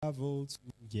travel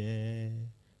together,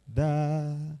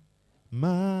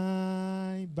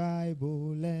 my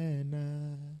Bible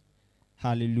learner.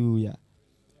 Hallelujah.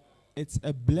 It's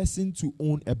a blessing to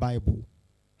own a Bible.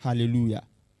 Hallelujah.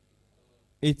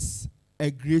 It's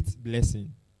a great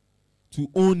blessing to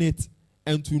own it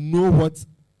and to know what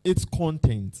its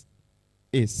content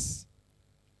is.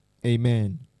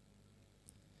 Amen.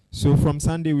 So from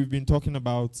Sunday, we've been talking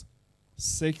about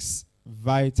 6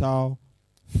 vital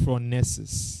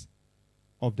PHRONESIS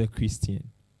of the Christian.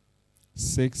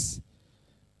 6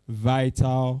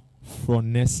 vital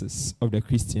PHRONESIS of the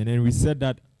Christian. And we said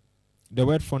that the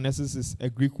word PHRONESIS is a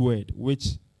Greek word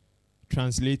which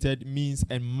translated means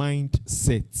a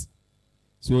mindset.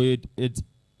 So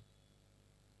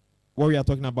what we are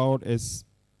talking about is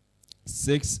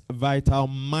 6 vital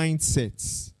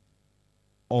mindsets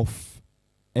of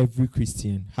every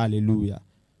Christian. Hallelujah.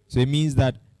 So it means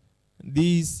that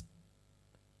these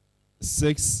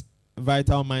 6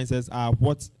 vital mindsets are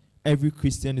what every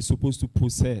Christian is supposed to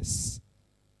possess.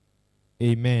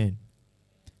 Amen.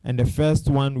 And the first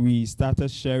one we started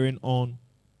sharing on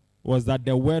was that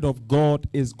the word of God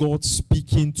is God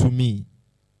speaking to me.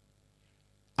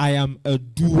 I am a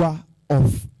doer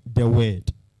of the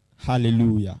word.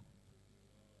 Hallelujah.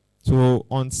 So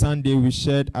on Sunday we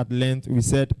shared at length, we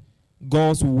said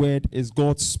God's word is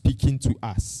God speaking to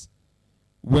us.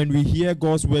 When we hear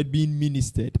God's word being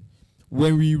ministered,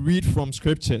 when we read from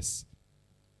scriptures,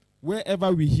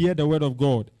 wherever we hear the word of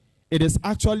God, it is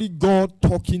actually God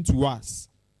talking to us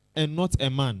and not a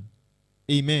man.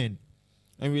 Amen.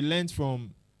 And we learned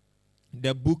from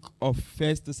the book of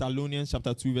 1 Thessalonians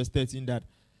chapter 2 verse 13 that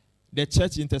the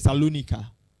church in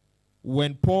Thessalonica,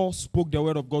 when Paul spoke the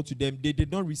word of God to them, they did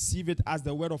not receive it as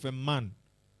the word of a man,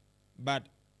 but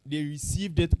they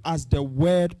received it as the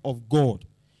word of God.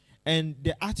 And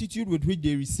the attitude with which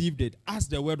they received it as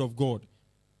the word of God,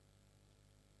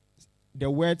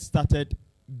 the word started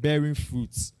bearing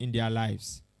fruits in their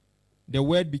lives. The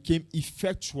word became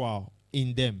effectual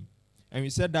in them. And we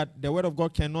said that the word of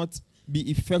God cannot be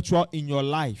effectual in your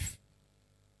life.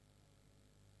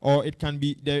 Or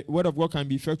the word of God can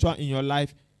be effectual in your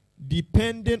life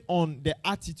depending on the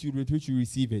attitude with which you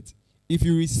receive it. If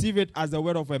you receive it as the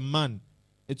word of a man,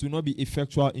 it will not be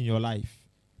effectual in your life.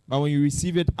 But when you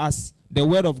receive it as the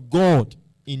word of God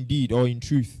indeed or in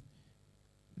truth,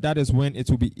 that is when it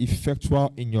will be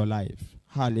effectual in your life.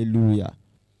 Hallelujah.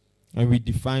 And we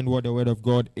define what the word of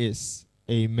God is.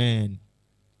 Amen.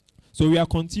 So we are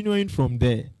continuing from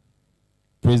there.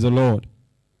 Praise the Lord.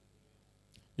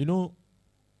 You know,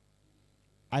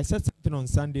 I said something on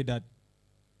Sunday that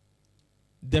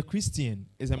the Christian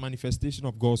is a manifestation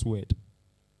of God's word.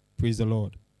 Praise the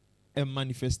Lord. A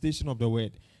manifestation of the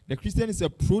word. The Christian is a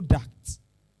product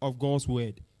of God's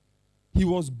word. He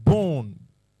was born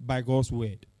by God's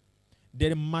word.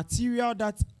 The material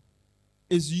that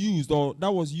is used or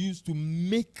that was used to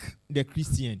make the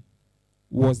Christian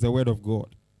was the word of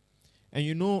God. And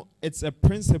you know, it's a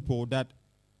principle that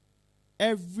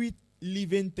every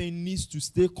living thing needs to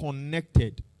stay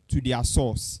connected to their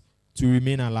source to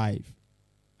remain alive.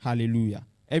 Hallelujah.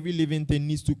 Every living thing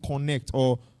needs to connect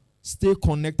or stay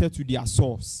connected to their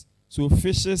source. So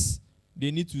fishes,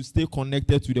 they need to stay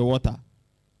connected to the water.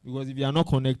 Because if they are not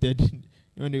connected,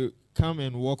 when they come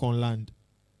and walk on land,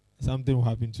 something will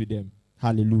happen to them.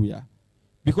 Hallelujah.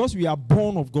 Because we are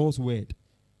born of God's word,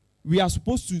 we are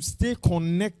supposed to stay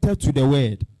connected to the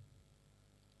word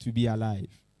to be alive.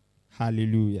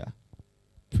 Hallelujah.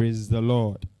 Praise the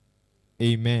Lord.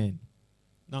 Amen.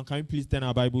 Now can we please turn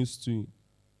our Bibles to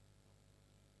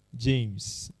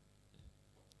James,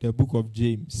 the book of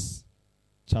James,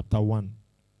 chapter 1.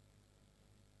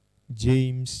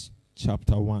 James,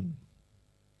 chapter 1.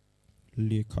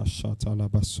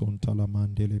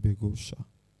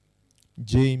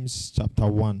 James, chapter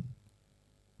 1.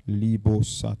 Libo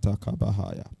sata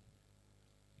kabahaya.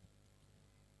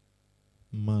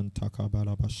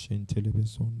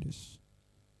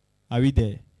 Are we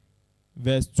there?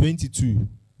 Verse 22.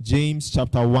 James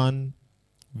chapter 1,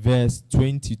 verse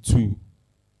 22.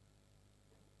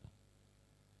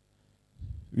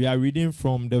 We are reading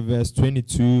from the verse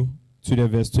 22 to the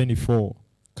verse 24.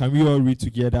 Can we all read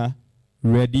together?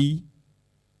 Ready?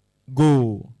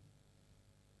 Go.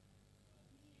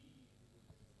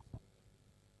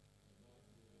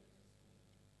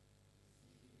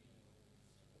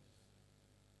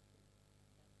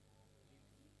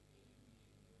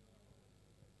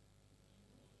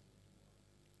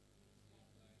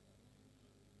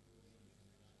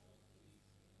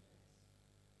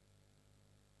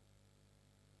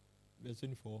 Verse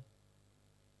 24.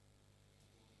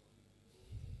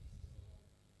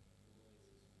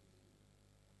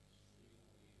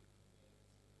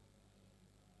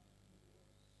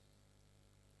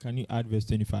 Can you add verse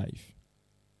 25?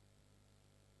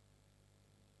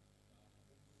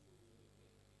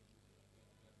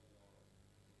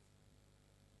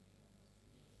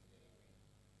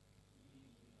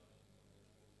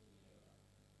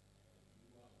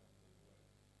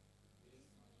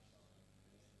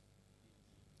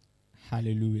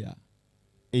 Hallelujah.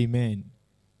 Amen.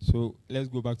 So let's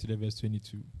go back to the verse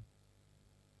 22.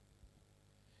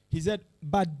 He said,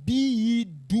 but be ye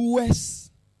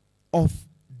doers of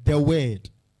the word,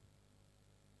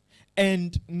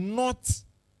 and not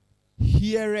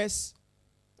hearers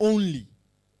only,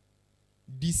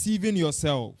 deceiving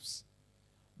yourselves.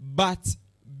 But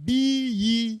be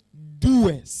ye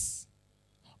doers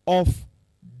of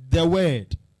the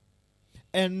word,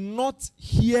 and not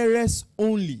hearers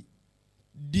only,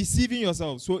 deceiving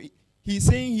yourselves. So he's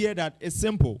saying here that it's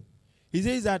simple. He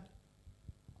says that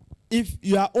if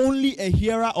you are only a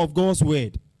hearer of God's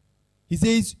word, he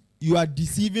says you are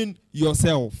deceiving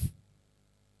yourself.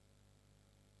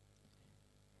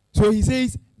 So he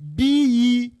says, be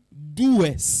ye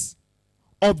doers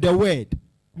of the word.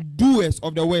 Doers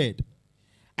of the word.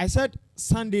 I said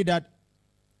Sunday that,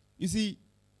 you see,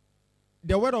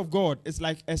 the word of God is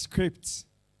like a script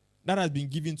that has been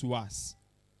given to us.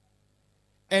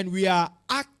 And we are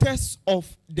actors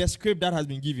of the script that has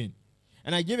been given.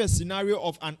 And I gave a scenario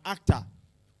of an actor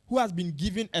who has been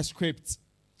given a script.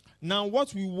 Now,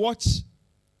 what we watch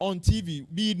on TV,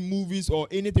 be it movies or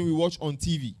anything we watch on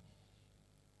TV,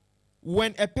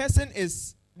 when a person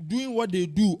is doing what they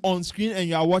do on screen and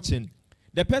you are watching,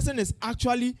 the person is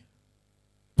actually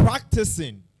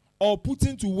practicing or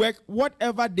putting to work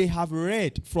whatever they have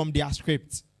read from their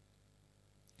script.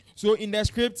 So in the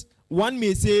script, one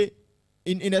may say,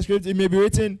 in the script, it may be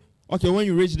written, okay, when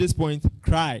you reach this point,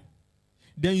 cry.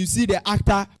 Then you see the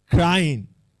actor crying.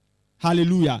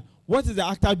 Hallelujah. What is the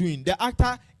actor doing? The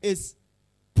actor is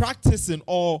practicing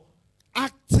or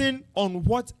acting on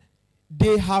what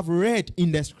they have read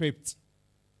in the script.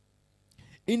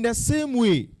 In the same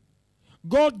way,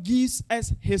 God gives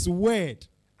us his word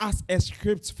as a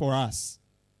script for us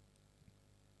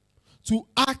to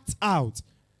act out.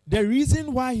 The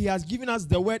reason why he has given us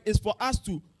the word is for us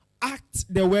to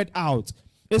act the word out.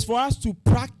 It's for us to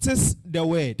practice the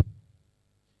word.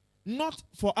 Not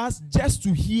for us just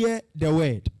to hear the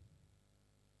word.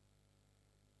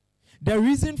 The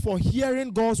reason for hearing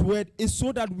God's word is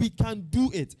so that we can do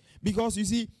it. Because you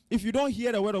see, if you don't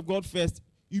hear the word of God first,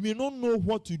 you may not know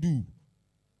what to do.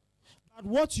 But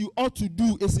what you ought to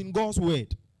do is in God's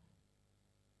word.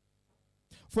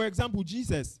 For example,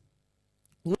 Jesus,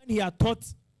 when he had taught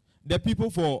the people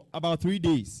for about 3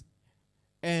 days,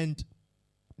 and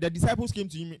the disciples came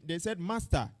to him, they said,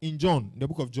 Master, in John, the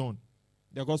book of John,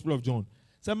 the Gospel of John,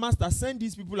 said, Master, send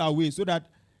these people away so that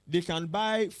they can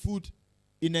buy food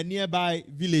in the nearby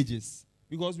villages,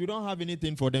 because we don't have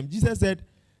anything for them. Jesus said,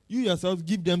 you yourselves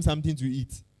give them something to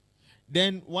eat.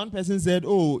 Then one person said,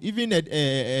 oh, even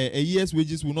a year's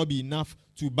wages will not be enough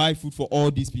to buy food for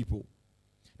all these people.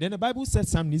 Then the Bible said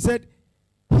something. He said,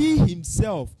 he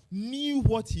himself knew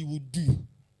what he would do.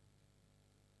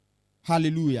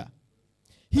 Hallelujah.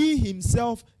 He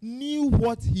himself knew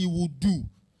what he would do.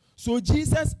 So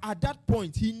Jesus, at that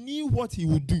point, he knew what he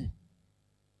would do.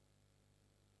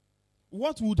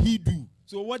 What would he do?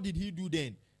 So what did he do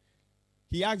then?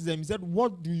 He asked them, he said,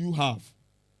 what do you have?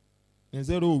 And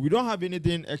they said, oh, we don't have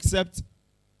anything except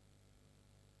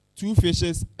 2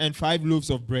 fishes and 5 loaves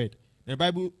of bread. The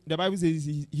Bible says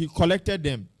he collected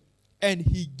them and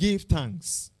he gave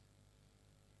thanks.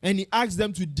 And he asked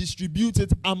them to distribute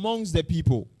it amongst the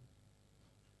people.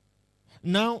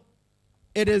 Now,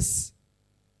 it is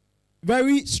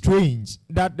very strange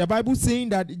that the Bible saying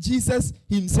that Jesus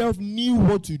himself knew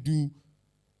what to do.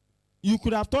 You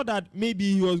could have thought that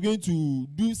maybe he was going to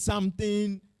do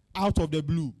something out of the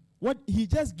blue. What he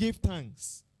just gave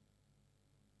thanks.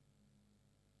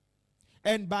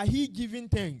 And by he giving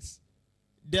thanks,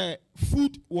 the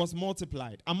food was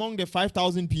multiplied among the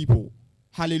 5,000 people.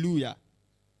 Hallelujah.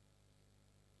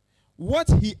 What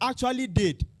he actually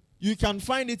did, you can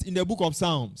find it in the book of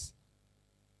Psalms.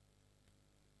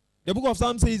 The book of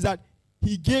Psalms says that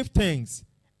he gave thanks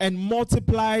and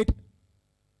multiplied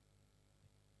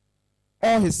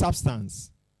all his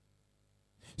substance.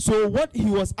 So what he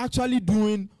was actually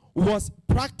doing was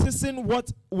practicing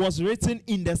what was written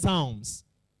in the Psalms.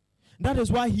 That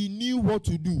is why he knew what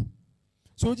to do.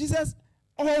 So Jesus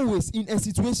always in a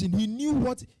situation, he knew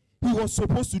what he was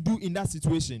supposed to do in that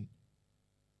situation.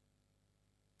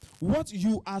 What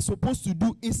you are supposed to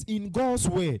do is in God's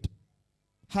word.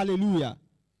 Hallelujah.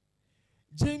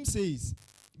 James says,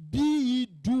 be ye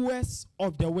doers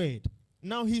of the word.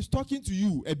 Now he's talking to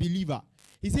you, a believer.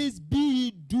 He says, be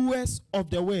ye doers of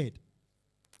the word,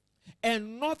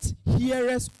 and not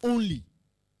hearers only,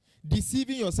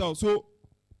 deceiving yourself. So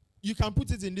you can put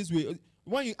it in this way.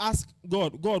 When you ask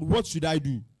God, what should I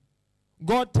do?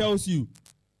 God tells you,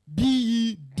 be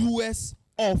ye doers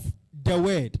of the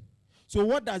word. So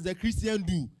what does the Christian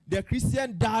do? The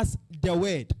Christian does the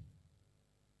word.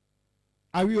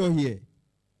 Are we all here?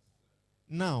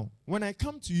 Now, when I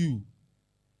come to you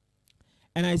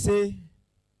and I say,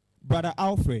 Brother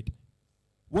Alfred,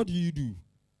 what do?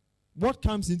 What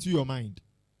comes into your mind?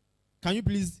 Can you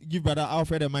please give Brother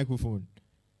Alfred a microphone?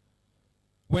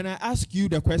 When I ask you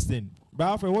the question,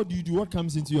 Brother Alfred, what do? What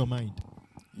comes into your mind?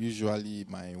 Usually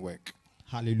my work.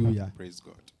 Hallelujah. Praise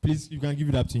God. Please, you can give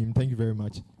it up to him. Thank you very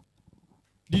much.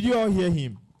 Did you all hear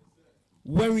him?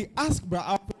 When we ask Brother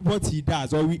Alfred what he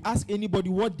does, or we ask anybody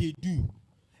what they do,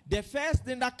 the first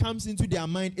thing that comes into their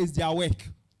mind is their work.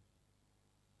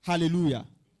 Hallelujah.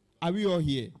 Are we all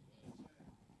here?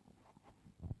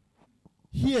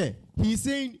 Here, he's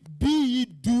saying, be ye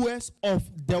doers of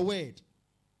the word,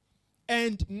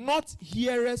 and not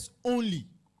hearers only,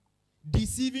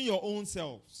 deceiving your own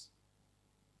selves.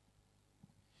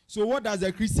 So what does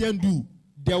a Christian do?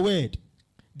 The word.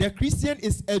 The Christian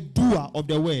is a doer of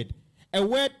the word, a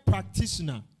word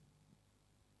practitioner,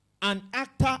 an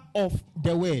actor of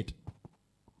the word.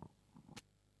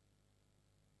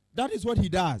 That is what he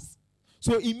does.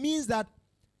 So it means that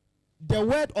the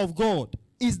word of God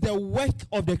is the work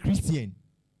of the Christian.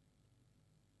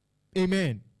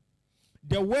 Amen.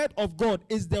 The word of God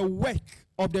is the work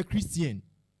of the Christian.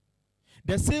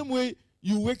 The same way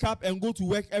you wake up and go to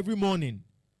work every morning.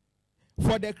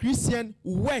 For the Christian,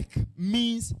 work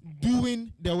means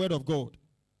doing the word of God,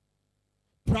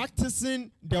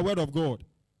 practicing the word of God.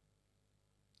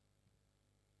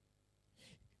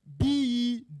 Be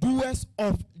ye doers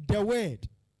of the word,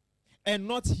 and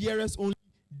not hearers only,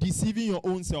 deceiving your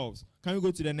own selves. Can we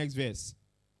go to the next verse?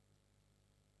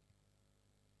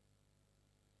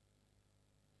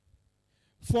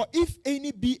 For if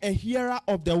any be a hearer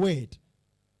of the word,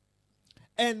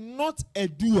 and not a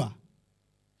doer,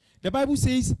 the Bible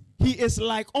says he is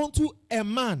like unto a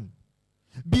man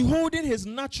beholding his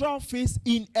natural face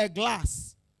in a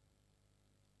glass.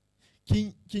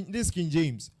 This is King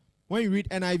James. When you read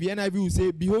NIV will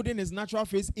say beholding his natural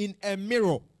face in a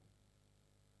mirror.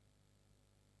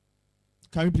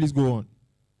 Can we please go on?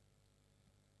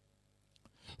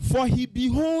 For he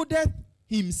beholdeth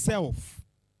himself,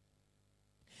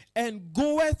 and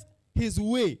goeth his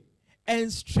way,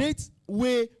 and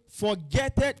straightway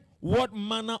forgetteth what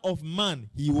manner of man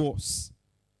he was.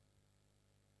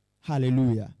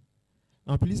 Hallelujah.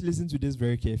 Now please listen to this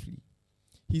very carefully.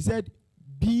 He said,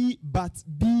 be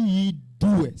ye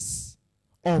doers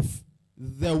of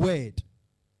the word.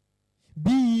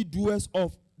 Be ye doers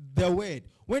of the word.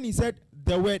 When he said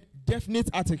the word, definite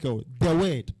article, the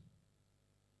word.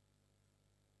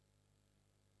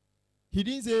 He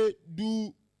didn't say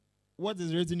do what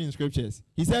is written in scriptures.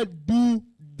 He said do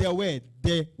the word,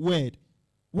 the word.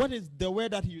 What is the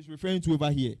word that he is referring to over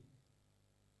here?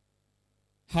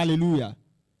 Hallelujah.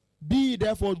 Be ye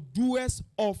therefore doers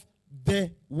of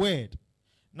the word.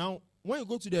 Now, when you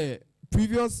go to the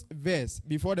previous verse,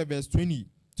 before the verse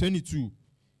 22,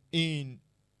 in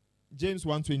James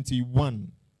 1:21,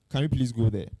 can you please go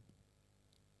there?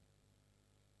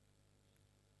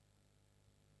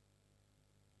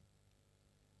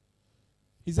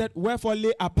 He said, wherefore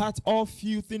lay apart all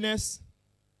filthiness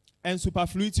and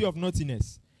superfluity of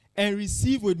naughtiness, and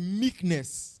receive with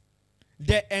meekness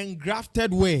the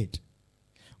engrafted word,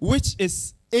 which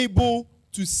is able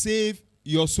to save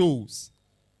your souls.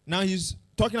 Now he's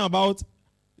talking about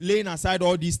laying aside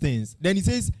all these things. Then he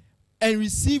says, and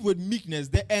receive with meekness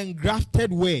the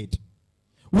engrafted word,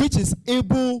 which is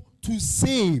able to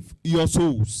save your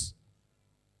souls.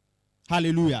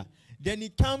 Hallelujah. Then he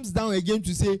comes down again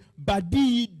to say, but be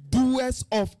ye doers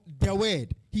of the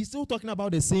word. He's still talking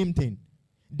about the same thing.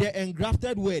 The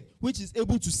engrafted word, which is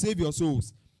able to save your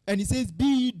souls. And he says, be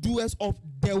ye doers of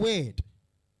the word.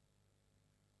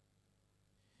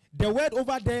 The word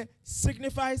over there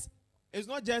signifies, it's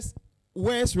not just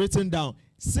words written down,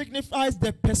 signifies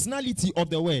the personality of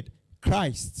the word,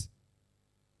 Christ.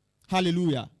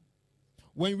 Hallelujah.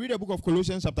 When you read the book of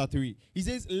Colossians chapter 3, he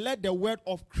says, let the word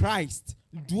of Christ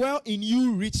dwell in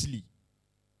you richly.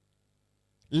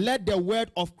 Let the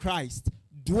word of Christ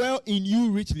dwell in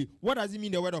you richly. What does it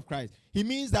mean, the word of Christ? He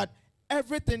means that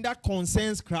everything that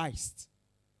concerns Christ,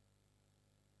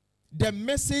 the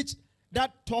message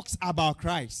that talks about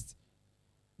Christ,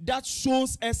 that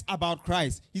shows us about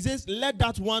Christ, he says, let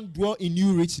that one dwell in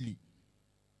you richly.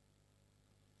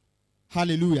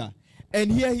 Hallelujah.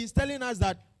 And here he's telling us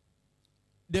that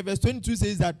the verse 22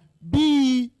 says that, be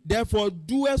ye therefore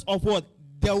doers of what?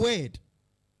 The word.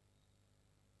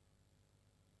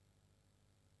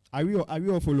 Are we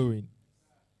all following?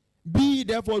 Be ye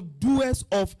therefore doers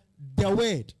of the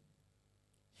word,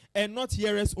 and not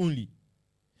hearers only.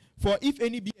 For if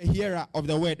any be a hearer of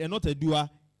the word and not a doer,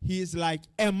 he is like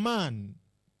a man.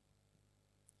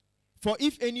 For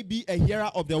if any be a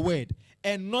hearer of the word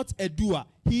and not a doer,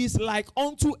 he is like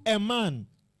unto a man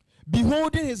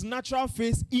beholding his natural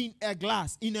face in a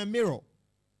glass, in a mirror.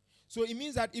 So it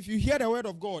means that if you hear the word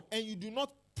of God and you do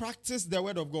not practice the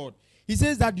word of God, he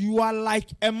says that you are like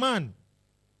a man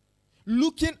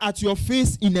looking at your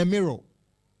face in a mirror.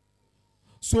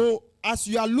 So as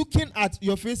you are looking at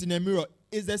your face in a mirror,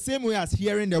 it's the same way as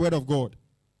hearing the word of God.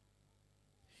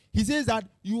 He says that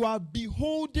you are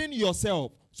beholding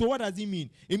yourself. So what does it mean?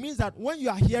 It means that when you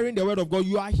are hearing the word of God,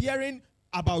 you are hearing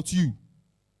about you.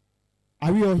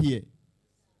 Are we all here?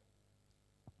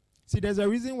 See, there's a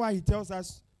reason why he tells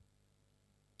us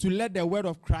to let the word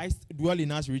of Christ dwell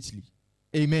in us richly.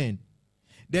 Amen.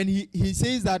 Then he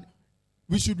says that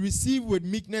we should receive with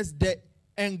meekness the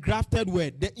engrafted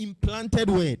word, the implanted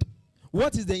word.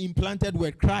 What is the implanted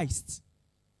word? Christ.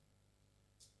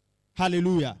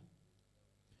 Hallelujah.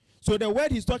 So the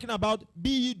word he's talking about, be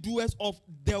ye doers of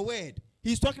the word.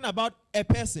 He's talking about a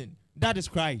person. That is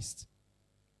Christ.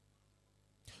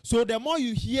 So the more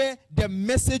you hear the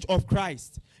message of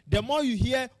Christ, the more you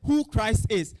hear who Christ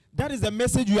is, that is the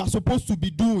message you are supposed to be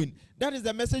doing. That is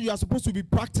the message you are supposed to be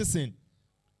practicing.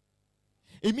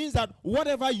 It means that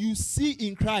whatever you see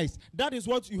in Christ, that is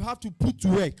what you have to put to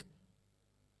work.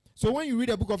 So when you read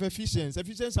the book of Ephesians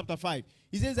chapter 5,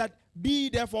 he says that, be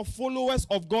therefore followers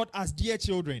of God as dear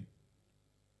children.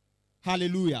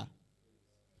 Hallelujah.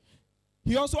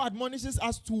 He also admonishes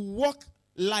us to walk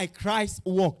like Christ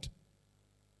walked.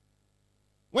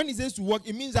 When he says to walk,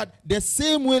 it means that the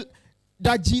same way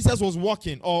that Jesus was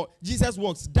walking, or Jesus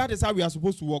walks, that is how we are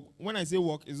supposed to walk. When I say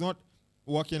walk, it's not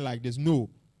walking like this. No.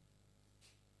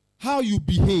 How you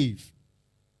behave,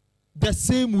 the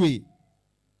same way.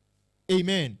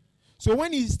 Amen. So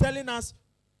when he's telling us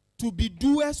to be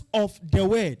doers of the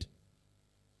word,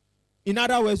 in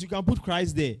other words, you can put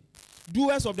Christ there.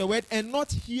 Doers of the word and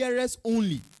not hearers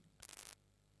only.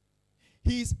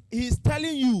 He's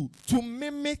telling you to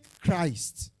mimic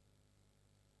Christ.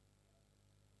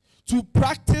 To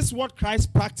practice what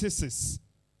Christ practices.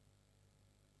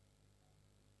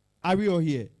 Are we all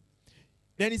here?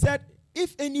 Then he said,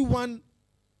 if anyone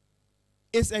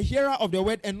is a hearer of the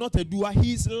word and not a doer,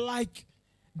 he is like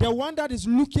the one that is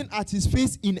looking at his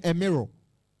face in a mirror.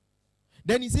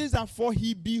 Then he says that, for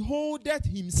he beholdeth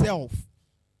himself.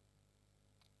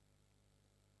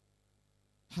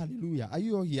 Hallelujah. Are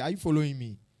you all here? Are you following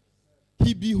me?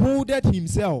 He beholdeth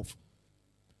himself.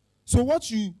 So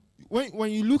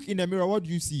when you look in the mirror, what do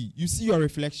you see? You see your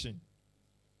reflection.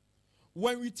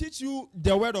 When we teach you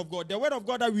the word of God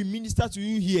that we minister to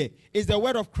you here is the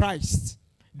word of Christ.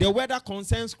 The word that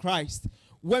concerns Christ.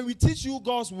 When we teach you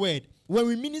God's word, when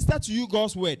we minister to you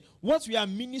God's word, what we are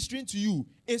ministering to you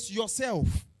is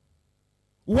yourself.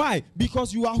 Why?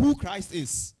 Because you are who Christ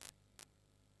is.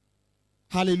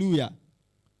 Hallelujah.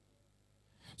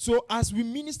 So as we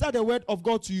minister the word of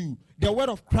God to you, the word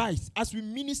of Christ, as we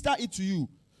minister it to you,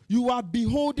 you are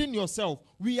beholding yourself.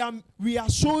 We are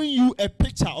showing you a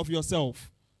picture of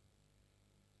yourself.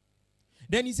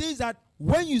 Then he says that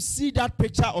when you see that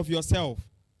picture of yourself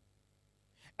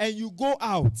and you go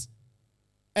out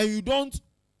and you don't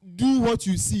do what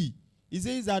you see, he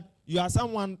says that you are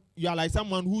like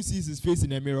someone who sees his face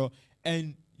in a mirror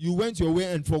and you went your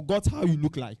way and forgot how you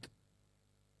look like.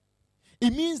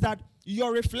 It means that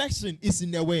your reflection is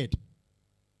in the word.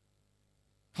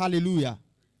 Hallelujah.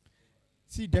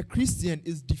 See, the Christian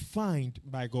is defined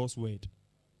by God's word.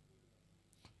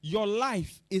 Your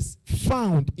life is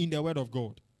found in the word of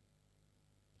God.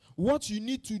 What you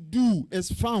need to do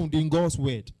is found in God's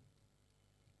word.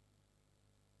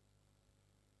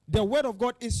 The word of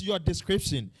God is your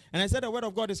description. And I said the word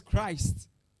of God is Christ.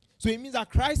 So it means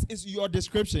that Christ is your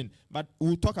description. But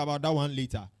we'll talk about that one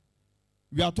later.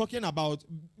 We are talking about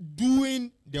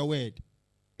doing the word.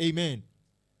 Amen.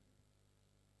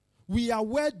 We are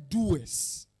word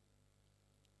doers.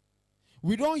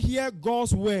 We don't hear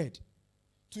God's word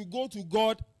to go to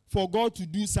God for God to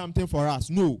do something for us.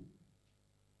 No.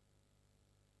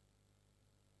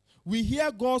 We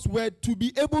hear God's word to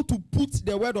be able to put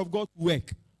the word of God to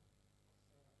work.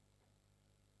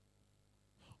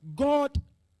 God,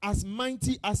 as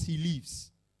mighty as he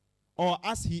lives, or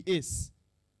as he is,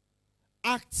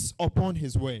 acts upon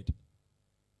his word.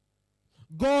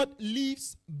 God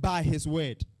lives by his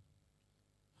word.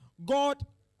 God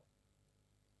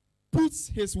puts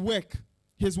his word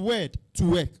to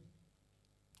work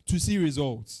to see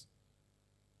results.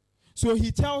 So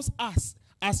he tells us,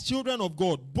 as children of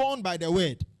God, born by the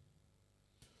word,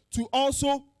 to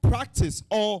also practice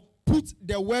or put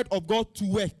the word of God to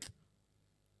work.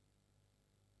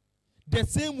 The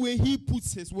same way he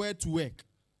puts his word to work.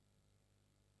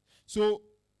 So,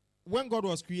 when God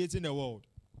was creating the world,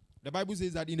 the Bible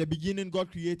says that in the beginning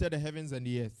God created the heavens and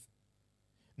the earth.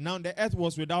 Now the earth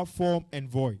was without form and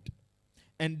void,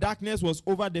 and darkness was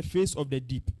over the face of the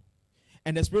deep,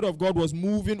 and the Spirit of God was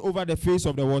moving over the face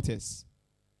of the waters.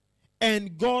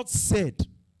 And God said,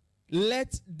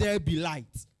 "Let there be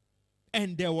light."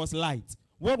 And there was light.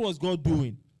 What was God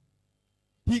doing?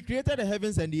 He created the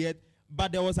heavens and the earth,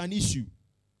 but there was an issue.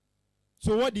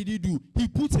 So what did he do? He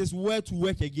put his word to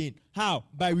work again. How?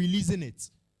 By releasing it.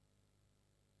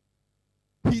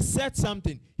 He said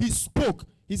something. He spoke.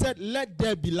 He said, "Let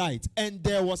there be light." And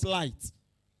there was light.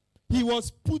 He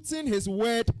was putting his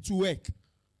word to work.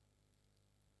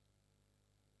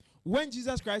 When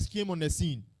Jesus Christ came on the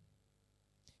scene,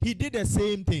 he did the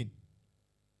same thing.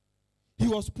 He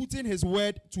was putting his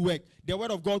word to work, the word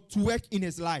of God to work in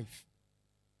his life.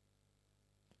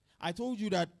 I told you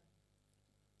that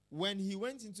when he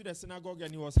went into the synagogue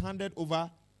and he was handed over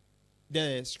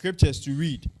the scriptures to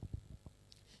read,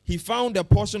 he found a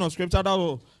portion of scripture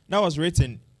that was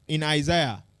written in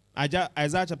Isaiah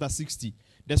chapter 60.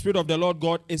 The Spirit of the Lord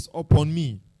God is upon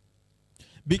me,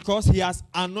 because he has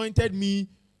anointed me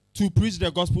to preach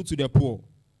the gospel to the poor,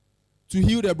 to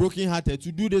heal the brokenhearted,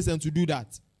 to do this and to do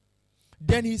that.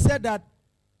 Then he said that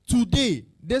today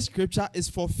this scripture is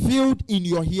fulfilled in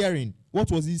your hearing.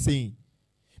 What was he saying?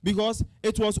 Because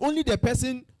it was only the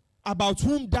person about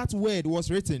whom that word was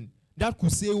written that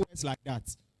could say words like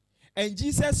that. And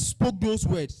Jesus spoke those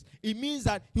words. It means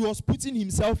that he was putting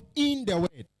himself in the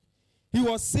word. He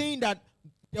was saying that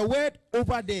the word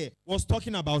over there was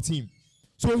talking about him.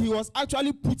 So he was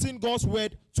actually putting God's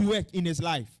word to work in his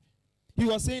life. He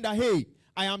was saying that, hey,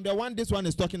 I am the one this one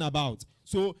is talking about.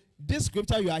 So this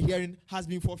scripture you are hearing has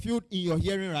been fulfilled in your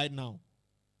hearing right now.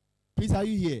 Please, are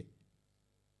you here?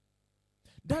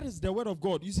 That is the word of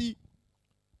God. You see,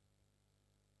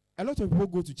 a lot of people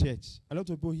go to church. A lot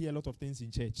of people hear a lot of things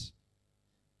in church.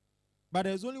 But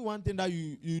there's only one thing that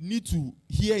you need to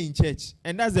hear in church,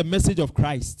 and that's the message of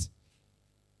Christ.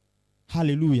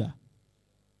 Hallelujah.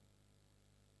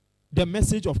 The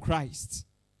message of Christ.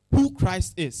 Who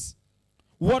Christ is.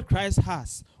 What Christ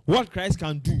has. What Christ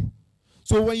can do.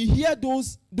 So when you hear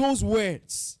those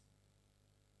words,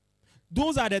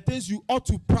 those are the things you ought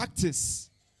to practice.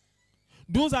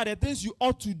 Those are the things you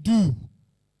ought to do.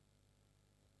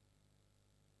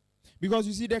 Because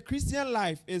you see, the Christian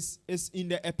life is in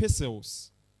the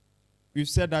epistles. We've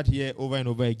said that here over and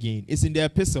over again. It's in the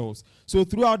epistles. So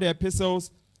throughout the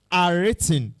epistles are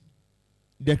written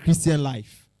the Christian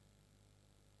life.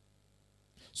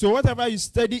 So whatever you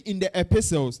study in the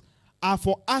epistles are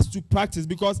for us to practice,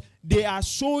 because they are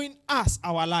showing us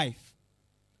our life.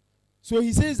 So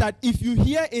he says that if you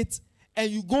hear it and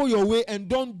you go your way and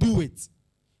don't do it,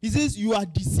 he says you are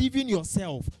deceiving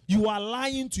yourself. You are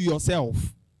lying to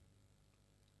yourself.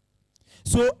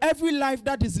 So every life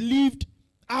that is lived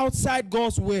outside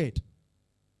God's word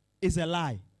is a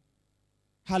lie.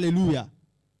 Hallelujah.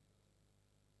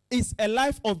 It's a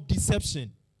life of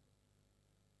deception.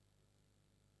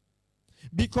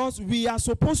 Because we are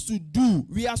supposed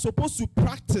to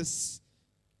practice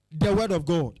the word of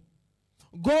God.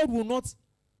 God will not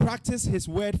practice his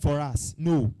word for us.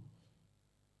 No.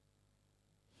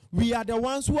 We are the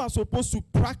ones who are supposed to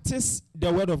practice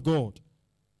the word of God.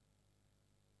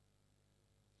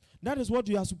 That is what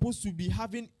you are supposed to be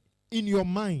having in your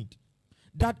mind.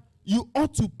 That you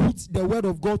ought to put the word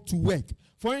of God to work.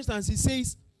 For instance, he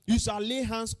says, you shall lay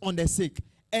hands on the sick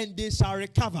and they shall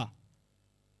recover.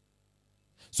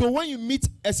 So when you meet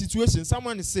a situation,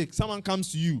 someone is sick, someone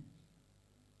comes to you,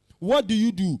 what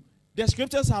do? The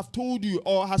scriptures have told you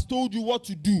or has told you what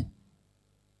to do.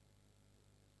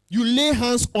 You lay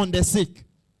hands on the sick.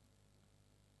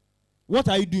 What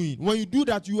are you doing? When you do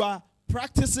that, you are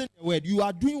practicing the word. You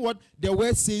are doing what the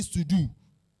word says to do.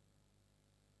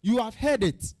 You have heard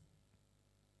it.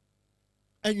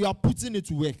 And you are putting it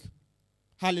to work.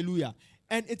 Hallelujah.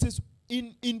 And it is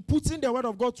in putting the word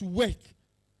of God to work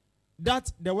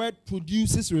that the word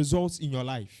produces results in your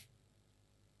life.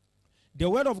 The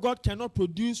word of God cannot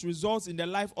produce results in the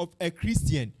life of a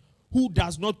Christian who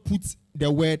does not put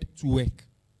the word to work.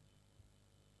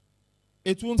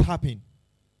 It won't happen.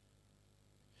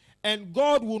 And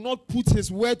God will not put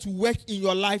his word to work in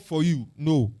your life for you.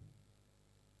 No.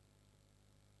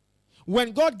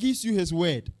 When God gives you his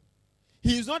word,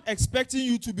 He is not expecting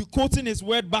you to be quoting his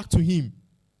word back to him.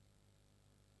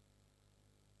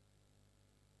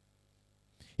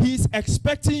 He is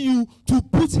expecting you to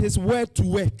put his word to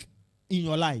work in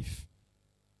your life.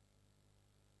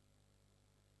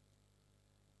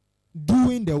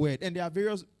 Doing the word. And there are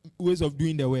various ways of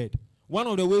doing the word. One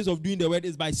of the ways of doing the word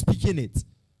is by speaking it.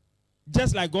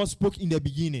 Just like God spoke in the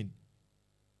beginning.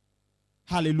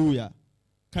 Hallelujah.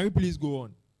 Can we please go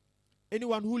on?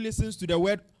 Anyone who listens to the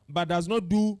word but does not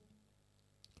do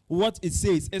what it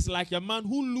says is like a man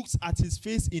who looks at his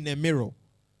face in a mirror.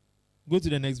 Go to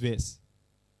the next verse.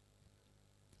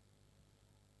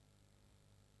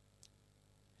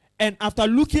 And after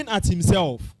looking at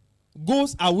himself,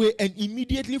 goes away and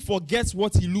immediately forgets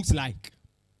what he looks like.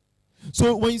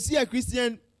 So when you see a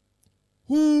Christian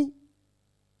who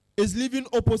is living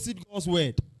opposite God's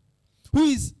word, who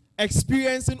is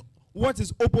experiencing what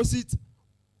is opposite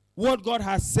what God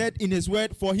has said in his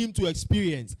word for him to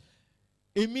experience,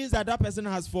 it means that that person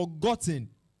has forgotten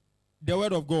the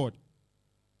word of God.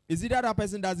 Is it that that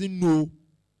person doesn't know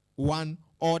one,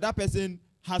 or that person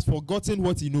has forgotten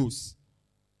what he knows?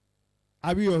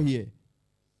 Are we all here?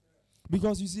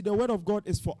 Because you see, the word of God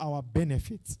is for our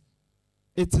benefit.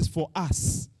 It is for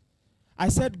us. I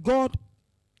said God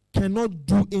cannot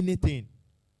do anything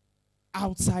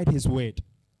outside his word.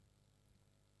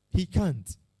 He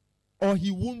can't. Or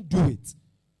he won't do it.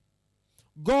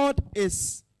 God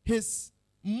is, his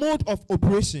mode of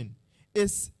operation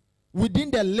is within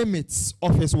the limits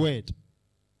of his word.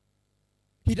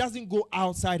 He doesn't go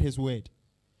outside his word.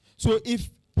 So if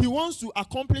he wants to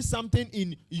accomplish something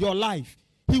in your life,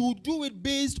 he will do it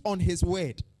based on his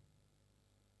word.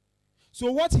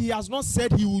 So what he has not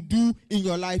said he will do in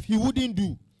your life, he wouldn't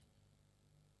do.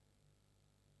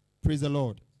 Praise the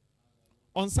Lord.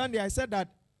 On Sunday, I said that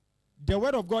the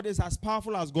word of God is as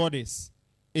powerful as God is.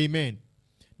 Amen.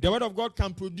 The word of God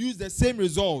can produce the same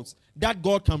results that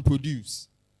God can produce.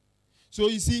 So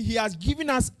you see, he has given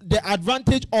us the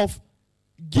advantage of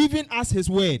giving us his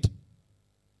word.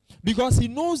 Because he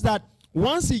knows that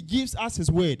once he gives us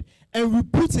his word and we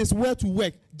put his word to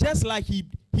work, just like he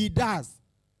does,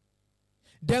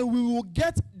 then we will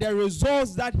get the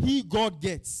results that God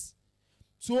gets.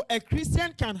 So a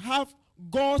Christian can have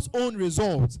God's own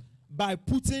results by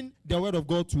putting the word of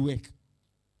God to work.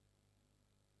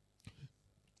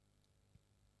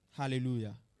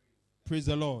 Hallelujah. Praise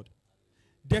the Lord.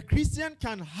 The Christian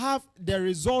can have the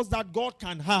results that God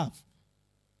can have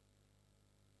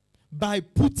by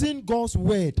putting God's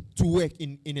word to work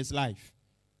in his life.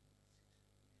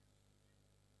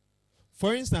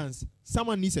 For instance,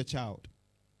 someone needs a child.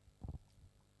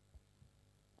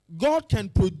 God can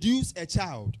produce a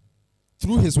child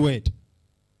through his word.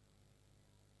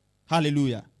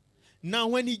 Hallelujah. Now,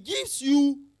 when he gives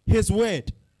you his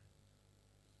word,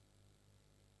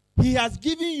 he has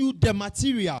given you the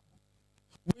material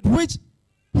with which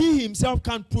he himself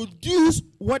can produce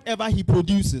whatever he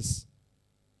produces.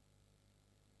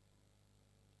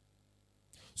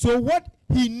 So what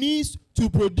he needs to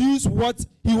produce what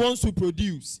he wants to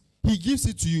produce, he gives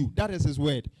it to you. That is his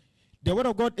word. The word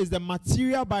of God is the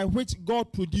material by which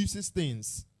God produces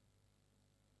things.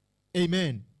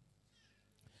 Amen.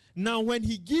 Now, when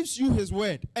he gives you his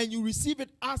word and you receive it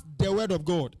as the word of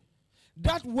God,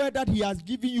 that word that he has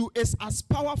given you is as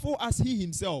powerful as he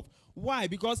himself. Why?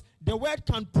 Because the word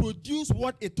can produce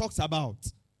what it talks about.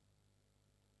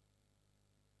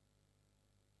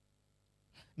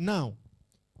 Now,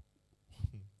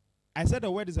 I said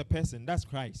the word is a person. That's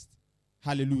Christ.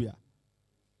 Hallelujah.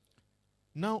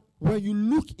 Now, when you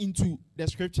look into the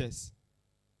scriptures,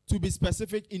 to be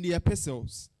specific in the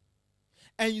epistles,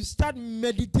 and you start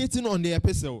meditating on the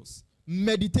epistles,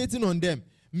 meditating on them,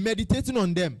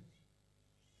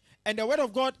 and the word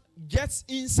of God gets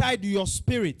inside your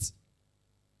spirit.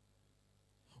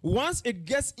 Once it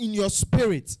gets in your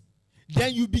spirit,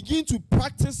 then you begin to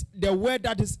practice the word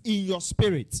that is in your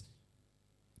spirit.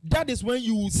 That is when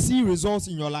you will see results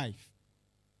in your life.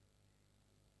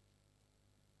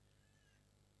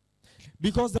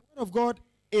 Because the word of God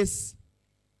is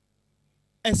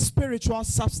a spiritual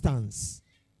substance.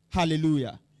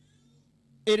 Hallelujah.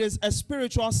 It is a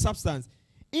spiritual substance.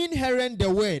 Inherent the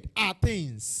word are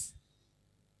things.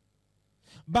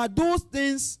 But those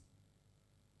things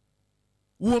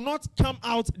will not come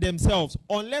out themselves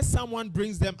unless someone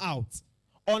brings them out.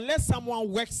 Unless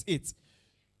someone works it.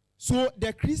 So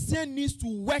the Christian needs to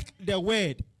work the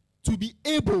word to be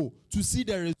able to see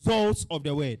the results of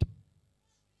the word.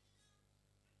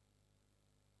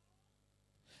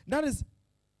 That is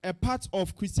a part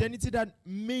of Christianity that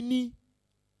many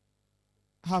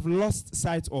have lost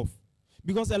sight of.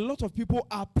 Because a lot of people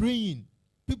are praying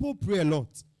People pray a lot.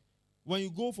 When you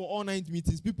go for all-night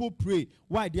meetings, people pray.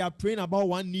 Why? They are praying about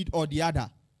one need or the other.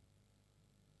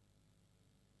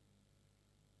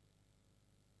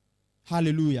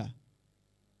 Hallelujah.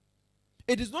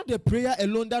 It is not the prayer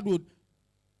alone that would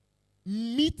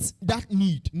meet that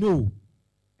need. No.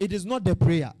 It is not the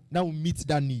prayer that will meet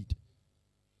that need.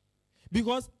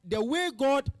 Because the way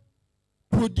God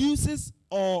produces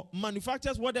or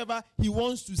manufactures whatever he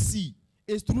wants to see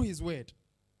is through his word.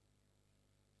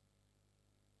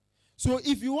 So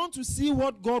if you want to see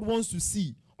what God wants to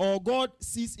see or God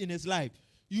sees in his life,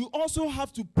 you also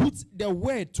have to put the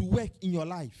word to work in your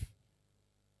life.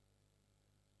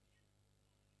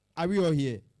 Are we all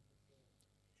here?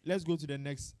 Let's go to the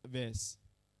next verse.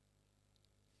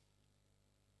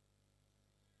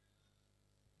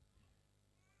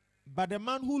 But the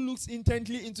man who looks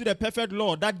intently into the perfect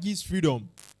law that gives freedom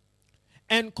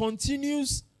and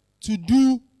continues to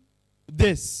do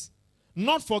this,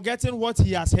 not forgetting what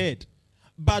he has heard,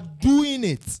 but doing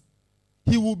it,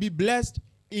 he will be blessed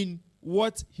in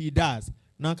what he does.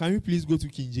 Now, can we please go to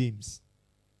King James?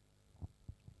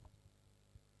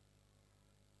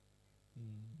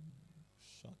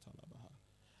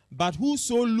 But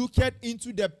whoso looketh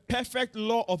into the perfect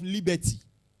law of liberty.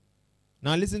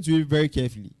 Now listen to it very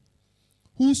carefully.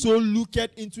 Whoso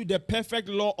looketh into the perfect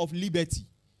law of liberty.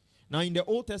 Now in the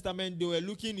Old Testament, they were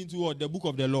looking into what? The book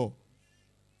of the law.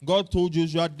 God told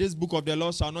Joshua, this book of the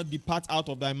law shall not depart out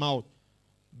of thy mouth,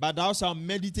 but thou shalt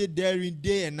meditate therein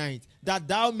day and night, that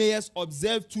thou mayest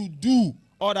observe to do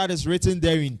all that is written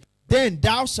therein. Then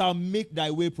thou shalt make thy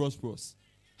way prosperous.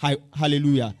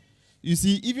 Hallelujah. You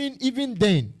see, even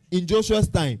then, in Joshua's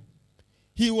time,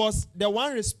 he was the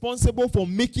one responsible for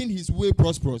making his way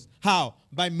prosperous. How?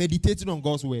 By meditating on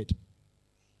God's word.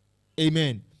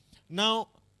 Amen. Now,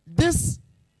 this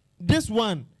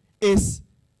one is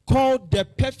called the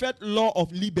perfect law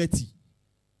of liberty.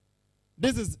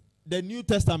 This is the New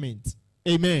Testament.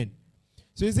 Amen.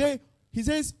 So he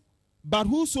says, but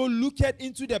whoso looketh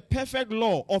into the perfect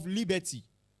law of liberty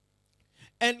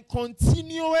and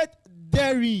continueth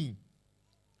therein,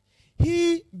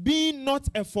 he being not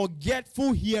a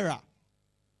forgetful hearer,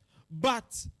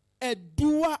 but a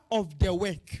doer of the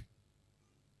work,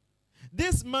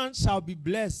 this man shall be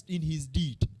blessed in his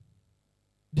deed.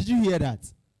 Did you hear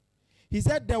that? He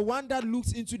said the one that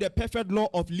looks into the perfect law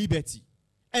of liberty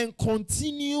and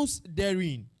continues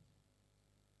therein.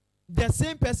 The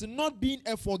same person not being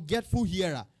a forgetful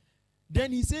hearer.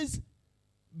 Then he says,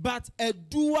 but a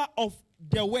doer of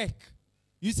the work.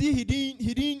 You see, he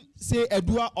didn't say a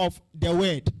doer of the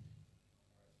word.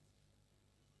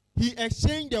 He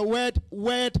exchanged the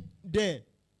word there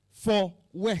for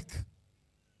work.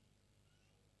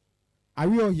 Are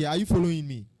we all here? Are you following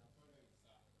me?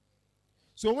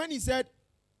 So when he said,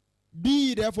 be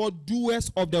ye therefore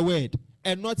doers of the word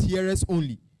and not hearers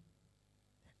only.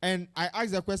 And I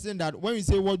asked the question that when we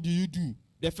say what do you do,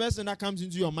 the first thing that comes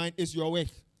into your mind is your work.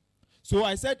 So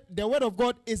I said the word of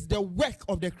God is the work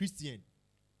of the Christian.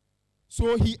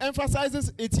 So he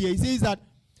emphasizes it here. He says that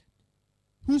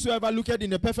whosoever looketh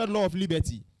in the perfect law of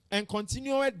liberty and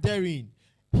continueth therein,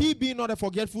 he be not a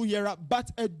forgetful hearer, but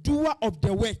a doer of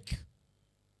the work.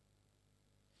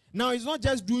 Now, he's not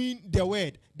just doing the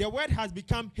word. The word has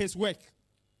become his work.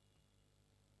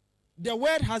 The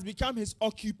word has become his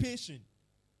occupation.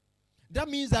 That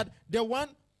means that the one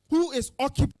who is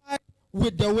occupied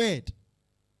with the word,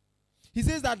 he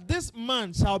says that this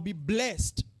man shall be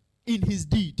blessed in his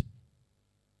deed.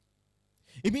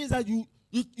 It means that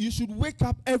you should wake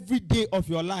up every day of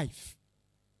your life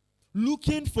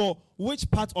looking for which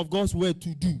part of God's word to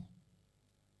do.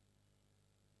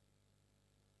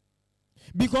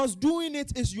 Because doing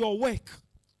it is your work.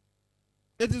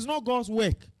 It is not God's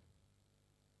work.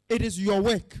 It is your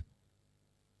work.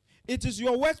 It is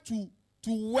your work to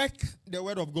work the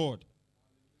word of God.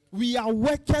 We are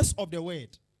workers of the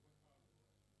word.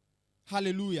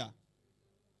 Hallelujah.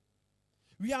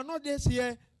 We are not just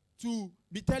here to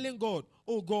be telling God,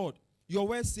 oh God, your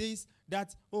word says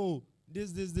that, oh,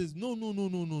 this.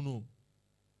 No.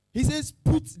 He says,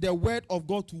 put the word of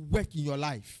God to work in your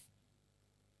life.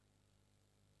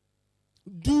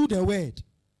 Do the word.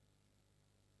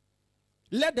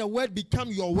 Let the word become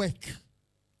your work.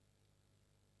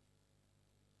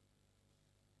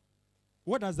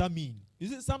 What does that mean? You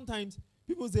see, sometimes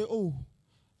people say, oh,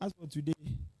 as for today,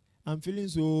 I'm feeling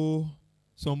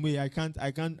some way. I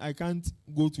can't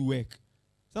go to work.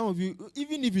 Some of you,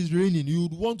 even if it's raining, you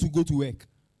would want to go to work.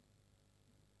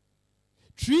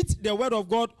 Treat the word of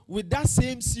God with that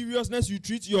same seriousness you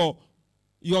treat your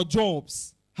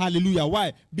jobs. Hallelujah.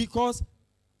 Why? Because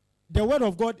the word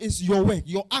of God is your work,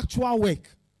 your actual work.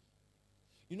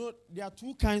 You know, there are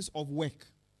two kinds of work.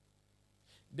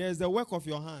 There's the work of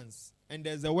your hands, and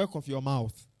there's the work of your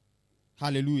mouth.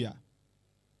 Hallelujah.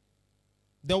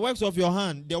 The works of your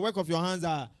hands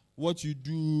are what you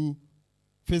do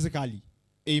physically.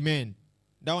 Amen.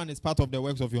 That one is part of the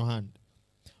works of your hand.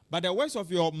 But the works of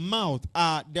your mouth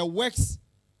are the works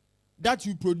that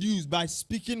you produce by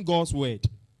speaking God's word.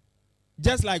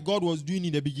 Just like God was doing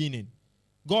in the beginning.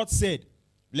 God said,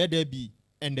 let there be,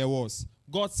 and there was.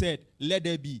 God said, let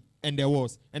there be, and there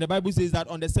was. And the Bible says that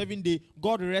on the seventh day,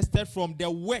 God rested from the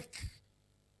work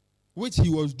which he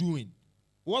was doing.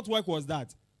 What work was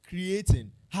that?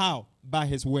 Creating. How? By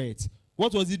his words.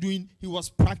 What was he doing? He was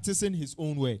practicing his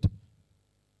own word.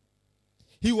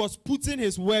 He was putting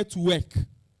his word to work.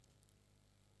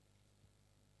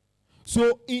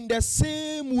 So in the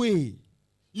same way,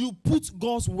 you put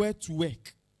God's word to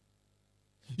work.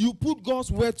 You put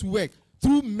God's word to work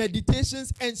through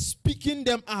meditations and speaking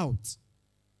them out.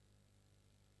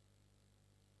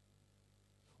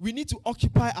 We need to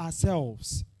occupy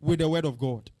ourselves with the word of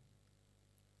God.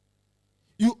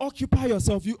 You occupy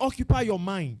yourself. You occupy your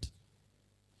mind.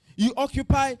 You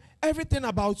occupy everything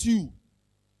about you.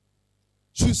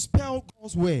 To spell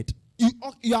God's word.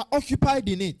 You are occupied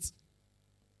in it.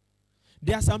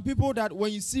 There are some people that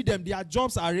when you see them, their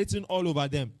jobs are written all over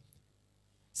them.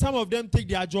 Some of them take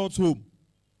their jobs home.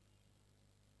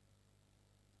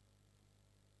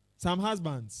 Some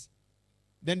husbands.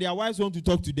 Then their wives want to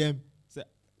talk to them. Say,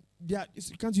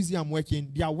 can't you see I'm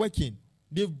working? They are working.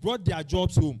 They've brought their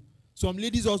jobs home. Some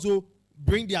ladies also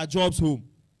bring their jobs home.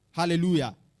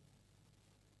 Hallelujah.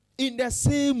 In the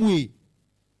same way,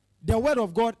 the word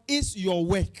of God is your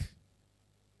work.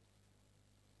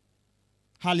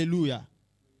 Hallelujah.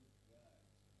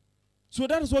 So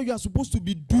that is what you are supposed to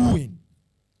be doing.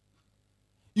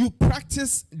 You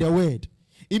practice the word.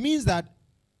 It means that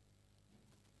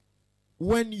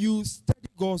when you study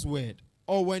God's word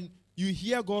or when you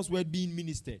hear God's word being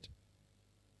ministered,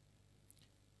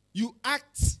 you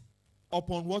act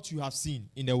upon what you have seen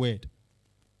in the word.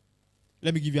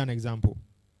 Let me give you an example.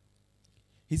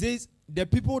 He says, the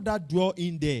people that dwell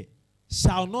in there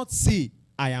shall not say,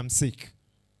 I am sick.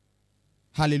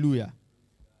 Hallelujah.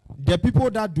 The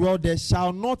people that dwell there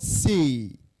shall not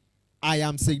say, I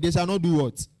am sick. They shall not do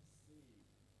what?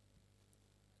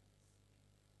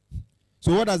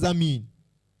 So what does that mean?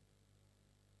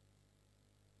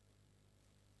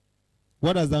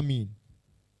 What does that mean?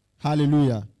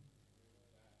 Hallelujah.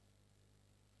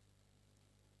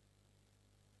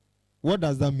 What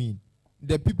does that mean?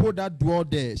 The people that dwell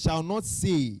there shall not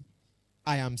say,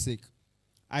 I am sick.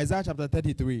 Isaiah chapter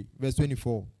 33, verse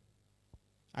 24.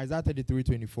 Isaiah 33,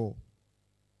 24.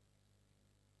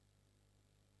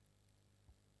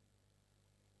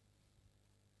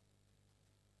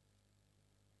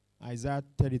 Isaiah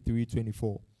 33,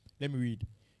 24. Let me read.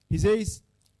 He says,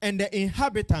 and the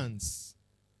inhabitants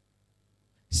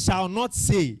shall not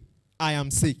say, I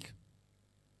am sick.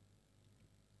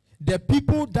 The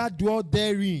people that dwell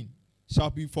therein shall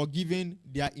be forgiven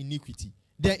their iniquity.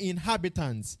 The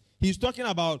inhabitants. He's talking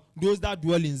about those that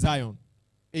dwell in Zion.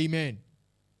 Amen.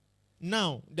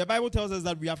 Now, the Bible tells us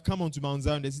that we have come unto Mount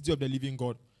Zion, the city of the living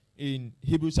God, in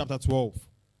Hebrews chapter 12,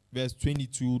 verse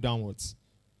 22 downwards.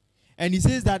 And he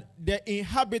says that the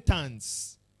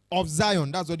inhabitants of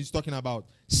Zion, that's what he's talking about,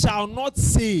 shall not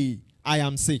say, I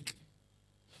am sick.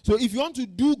 So if you want to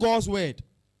do God's word,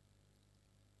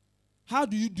 how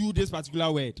do you do this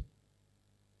particular word?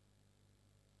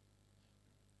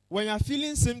 When you are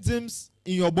feeling symptoms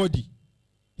in your body,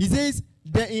 he says,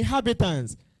 the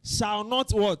inhabitants shall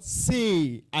not what?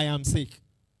 Say, I am sick.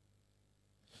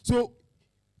 So,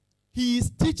 he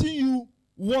is teaching you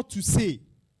what to say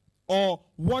or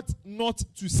what not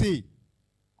to say.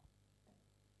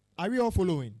 Are we all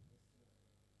following?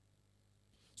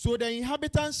 So, the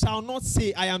inhabitants shall not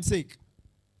say, I am sick.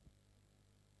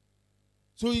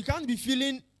 So, you can't be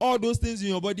feeling all those things in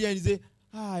your body and you say,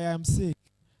 I am sick.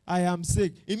 I am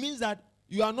sick. It means that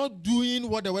you are not doing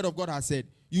what the word of God has said.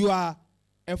 You are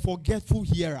a forgetful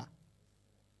hearer.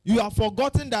 You have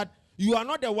forgotten that you are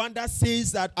not the one that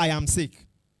says that I am sick.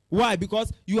 Why?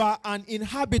 Because you are an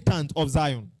inhabitant of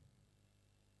Zion.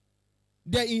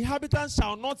 The inhabitants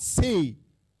shall not say,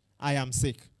 I am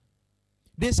sick.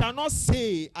 They shall not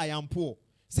say, I am poor.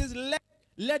 It says,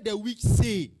 let the weak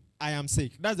say, I am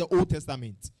sick. That's the Old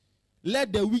Testament.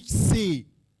 Let the weak say,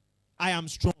 I am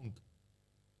strong.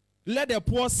 Let the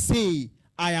poor say,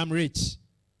 I am rich.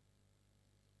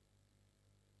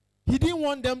 He didn't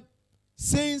want them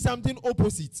saying something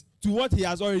opposite to what he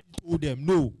has already told them.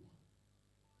 No.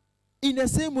 In the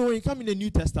same way, when you come in the New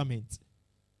Testament,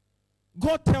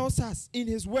 God tells us in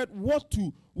his word what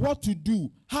to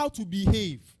do, how to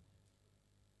behave.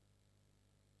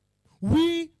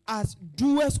 We as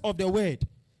doers of the word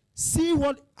see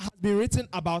what has been written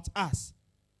about us.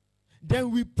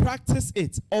 Then we practice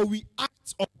it or we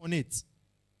act upon it.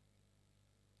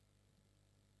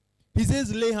 He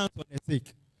says lay hands on the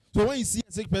sick. So when you see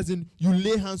a sick person, you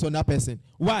lay hands on that person.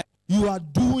 Why? You are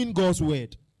doing God's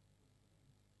word.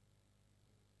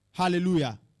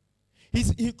 Hallelujah.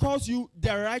 He calls you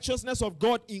the righteousness of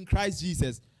God in Christ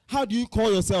Jesus. How do you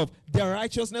call yourself? The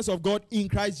righteousness of God in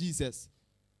Christ Jesus.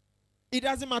 It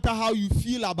doesn't matter how you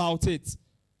feel about it.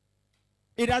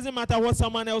 It doesn't matter what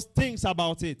someone else thinks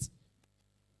about it.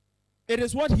 It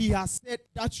is what he has said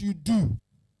that you do.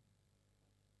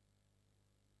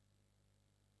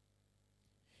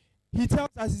 He tells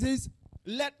us, he says,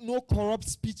 let no corrupt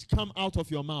speech come out of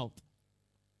your mouth,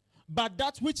 but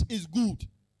that which is good,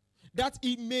 that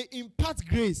it may impart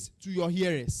grace to your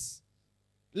hearers.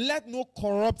 Let no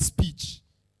corrupt speech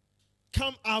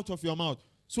come out of your mouth.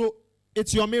 So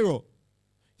it's your mirror.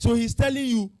 So he's telling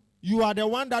you, you are the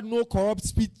one that no corrupt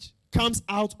speech comes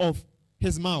out of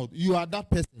his mouth. You are that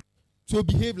person. So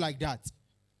behave like that.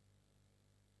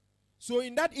 So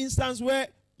in that instance where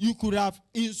you could have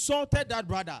insulted that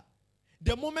brother,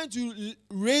 the moment you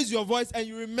raise your voice and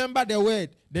you remember the word,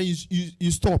 then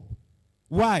you stop.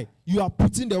 Why? You are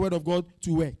putting the word of God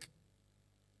to work.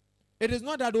 It is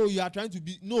not that, oh, you are trying to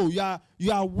be, no,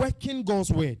 you are working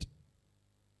God's word.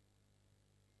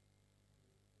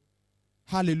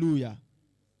 Hallelujah.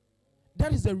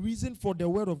 That is the reason for the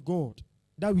word of God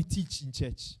that we teach in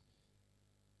church.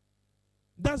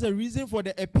 That's the reason for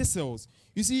the epistles.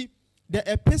 You see,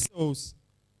 the epistles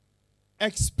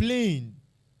explain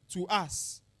to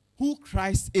us who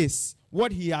Christ is,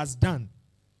 what he has done.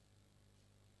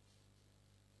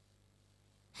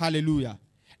 Hallelujah.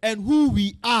 And who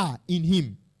we are in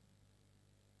him.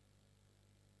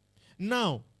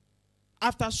 Now,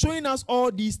 after showing us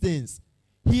all these things,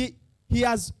 he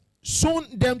has shown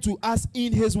them to us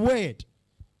in his word.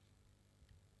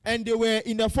 And they were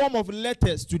in the form of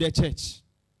letters to the church.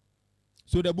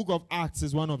 So the book of Acts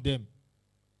is one of them.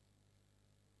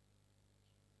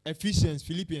 Ephesians,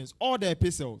 Philippians, all the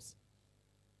epistles.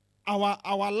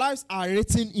 Our lives are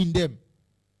written in them.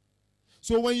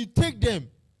 So when you take them,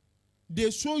 they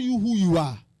show you who you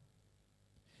are.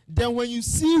 Then when you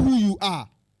see who you are,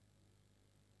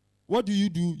 what do?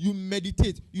 You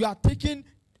meditate. You are taking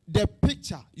the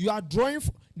picture. You are drawing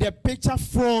the picture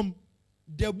from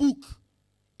the book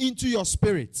into your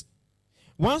spirit.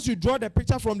 Once you draw the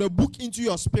picture from the book into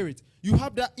your spirit, you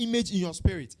have that image in your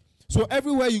spirit. So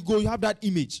everywhere you go, you have that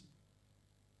image.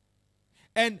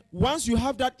 And once you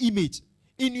have that image,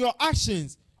 in your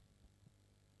actions,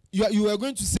 you are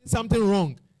going to say something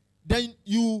wrong. Then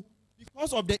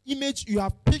because of the image you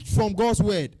have picked from God's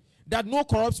word, that no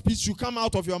corrupt speech should come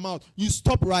out of your mouth, you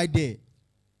stop right there.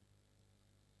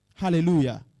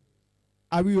 Hallelujah.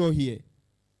 Are we all here?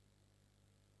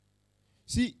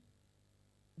 See,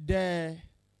 the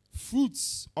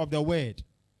fruits of the word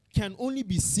can only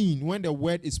be seen when the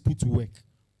word is put to work.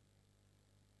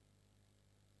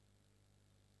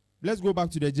 Let's go back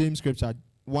to the James scripture,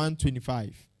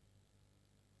 1:25.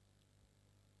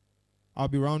 I'll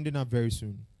be rounding up very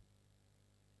soon.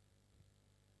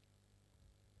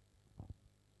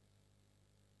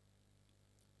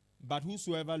 But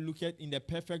whosoever looketh in the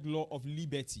perfect law of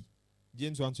liberty,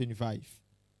 James 1:25.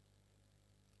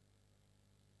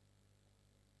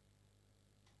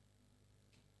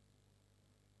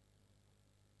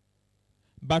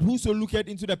 But whoso looketh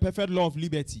into the perfect law of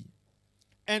liberty,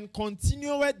 and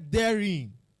continueth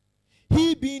therein,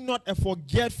 he being not a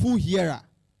forgetful hearer.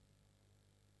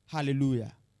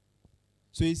 Hallelujah.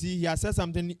 So you see, he has said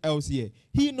something else here.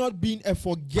 He not being a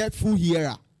forgetful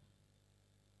hearer.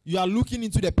 You are looking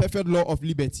into the perfect law of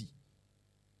liberty.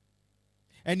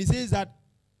 And he says that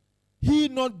he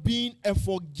not being a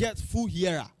forgetful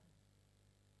hearer.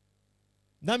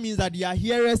 That means that they are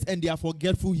hearers and they are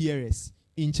forgetful hearers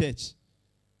in church.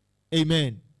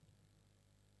 Amen.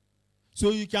 So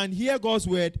you can hear God's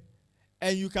word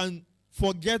and you can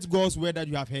forget God's word that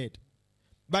you have heard.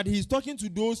 But he's talking to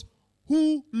those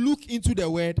who look into the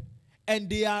word and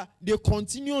they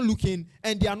continue looking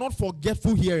and they are not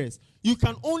forgetful hearers. You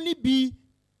can only be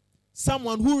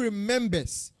someone who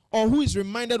remembers or who is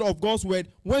reminded of God's word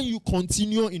when you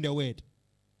continue in the word.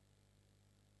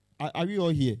 Are we all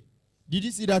here? Did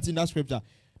you see that in that scripture?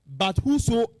 But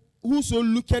whoso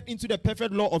looketh into the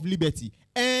perfect law of liberty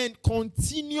and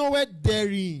continueth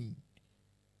therein.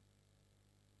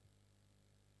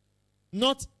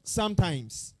 Not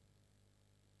sometimes.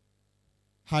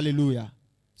 Hallelujah.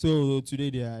 So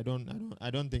today there, I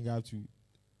don't think I have to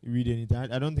read anything.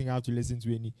 I don't think I have to listen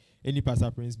to any Pastor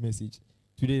Prince message.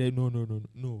 Today,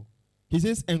 no. He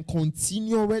says, and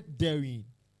continue therein.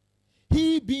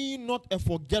 He being not a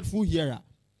forgetful hearer.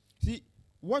 See,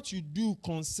 what you do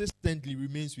consistently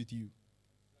remains with you.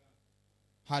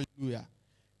 Hallelujah.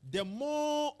 The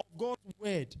more of God's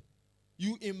word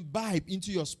you imbibe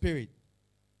into your spirit,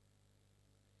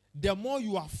 the more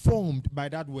you are formed by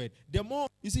that word. The more,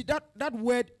 you see, that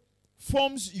word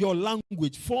forms your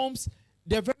language, forms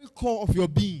the very core of your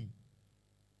being.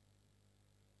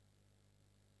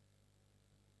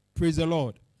 Praise the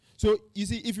Lord. So, you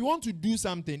see, if you want to do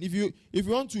something, if you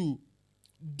want to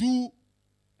do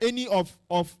any of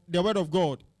the word of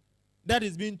God that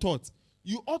is being taught,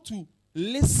 you ought to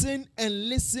listen and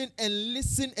listen and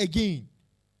listen again.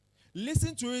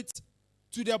 Listen to it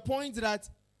to the point that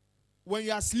when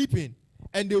you are sleeping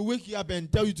and they wake you up and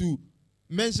tell you to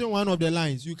mention one of the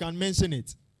lines, you can mention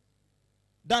it.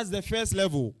 That's the first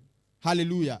level.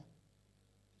 Hallelujah.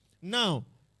 Now,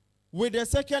 with the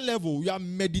second level, you are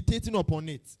meditating upon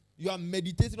it. You are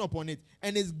meditating upon it,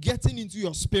 and it's getting into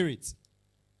your spirit.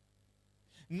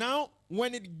 Now,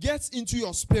 when it gets into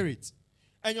your spirit,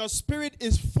 and your spirit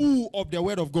is full of the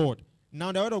word of God,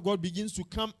 now the word of God begins to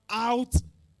come out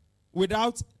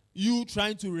without you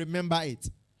trying to remember it.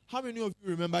 How many of you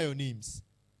remember your names?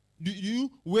 Do you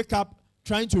wake up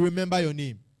trying to remember your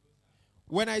name?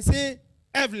 When I say,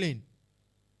 Evelyn,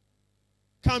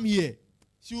 come here,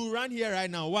 she will run here right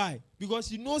now. Why? Because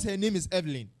she knows her name is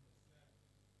Evelyn.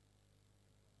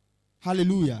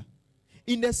 Hallelujah.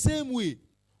 In the same way,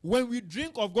 when we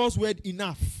drink of God's word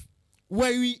enough,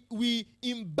 when we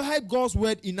imbibe God's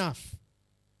word enough,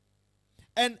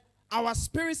 and our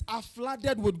spirits are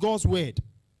flooded with God's word,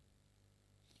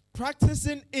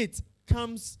 practicing it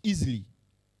comes easily.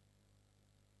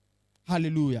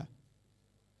 Hallelujah.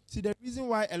 See, the reason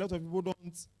why a lot of people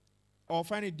don't or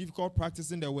find it difficult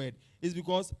practicing the word is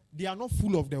because they are not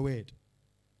full of the word.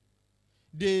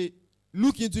 They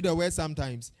look into the word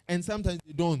sometimes, and sometimes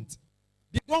they don't.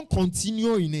 They don't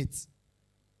continue in it.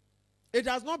 It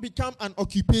has not become an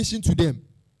occupation to them.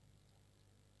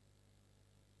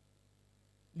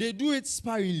 They do it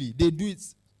sparingly. They do it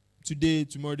today,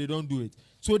 tomorrow, they don't do it.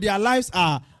 So their lives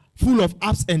are full of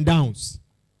ups and downs.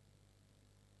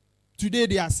 Today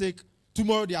they are sick,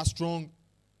 tomorrow they are strong.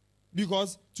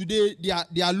 Because today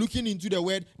they are looking into the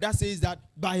word that says that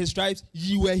by his stripes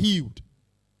ye were healed.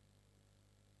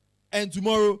 And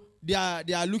tomorrow they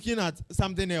are looking at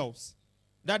something else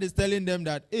that is telling them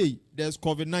that, hey, there's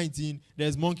COVID-19,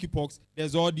 there's monkeypox,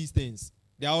 there's all these things.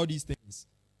 There are all these things.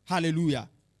 Hallelujah.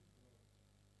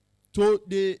 So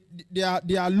they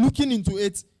are looking into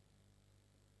it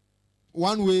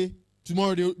one way,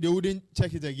 tomorrow they wouldn't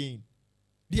check it again.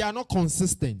 They are not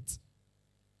consistent.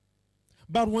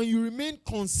 But when you remain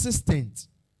consistent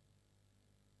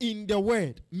in the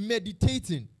word,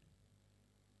 meditating,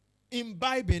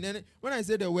 imbibing, and when I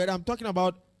say the word, I'm talking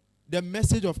about the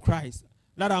message of Christ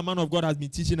that our man of God has been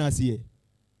teaching us here.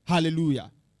 Hallelujah.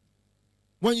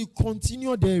 When you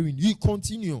continue therein, you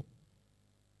continue.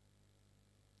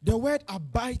 The word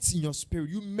abides in your spirit.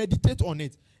 You meditate on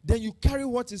it. Then you carry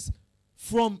what is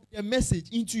from the message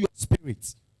into your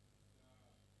spirit.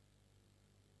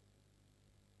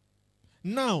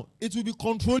 Now, it will be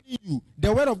controlling you.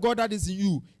 The word of God that is in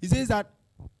you. He says that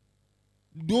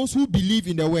those who believe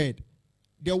in the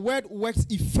word works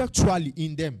effectually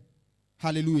in them.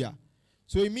 Hallelujah.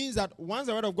 So it means that once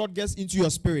the word of God gets into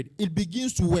your spirit, it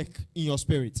begins to work in your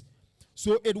spirit.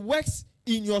 So it works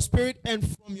in your spirit and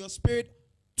from your spirit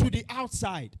to the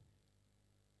outside.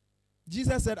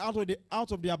 Jesus said, out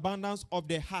of the abundance of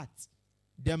the heart,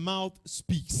 the mouth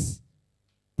speaks.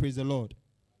 Praise the Lord.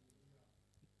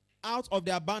 Out of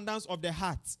the abundance of the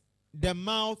heart, the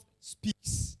mouth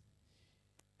speaks.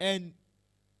 And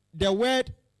the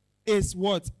word is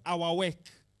what? Our work.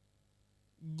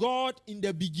 God in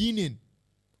the beginning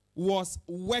was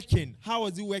working. How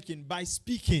was he working? By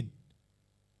speaking.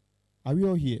 Are we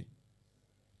all here?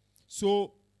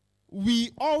 So,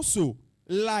 we also,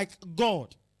 like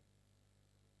God,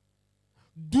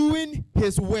 doing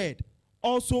his word.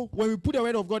 Also, when we put the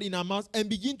word of God in our mouths and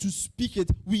begin to speak it,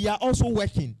 we are also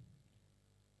working.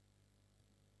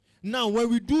 Now, when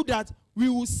we do that, we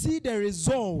will see the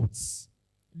results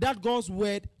that God's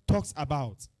word talks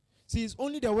about. See, it's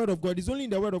only the word of God. It's only in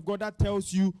the word of God that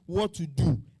tells you what to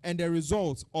do and the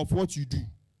results of what you do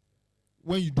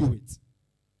when you do it.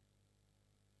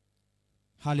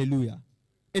 Hallelujah.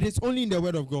 It is only in the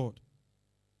word of God.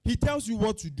 He tells you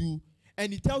what to do,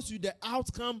 and he tells you the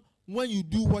outcome when you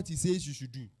do what he says you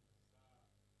should do.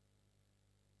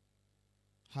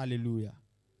 Hallelujah.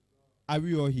 Are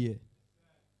we all here?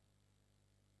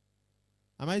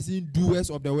 Am I seeing doers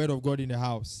of the word of God in the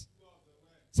house?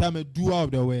 Say, I'm a doer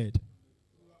of the word.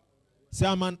 Say,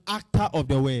 I'm an actor of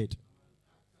the word.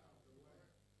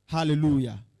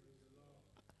 Hallelujah.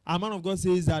 A man of God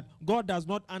says that God does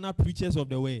not honor preachers of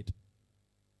the word.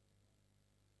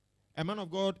 A man of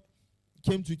God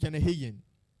came to Kenneth Hagin.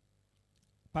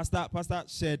 Pastor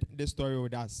shared this story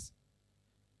with us.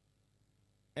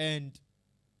 And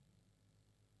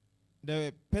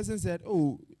the person said,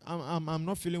 oh, I'm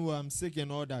not feeling well, I'm sick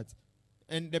and all that.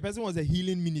 And the person was a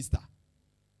healing minister.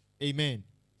 Amen.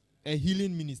 A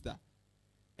healing minister.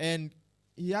 And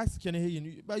he asked Kenneth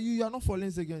Hagin, but you are not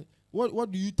falling sick.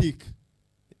 What do you take?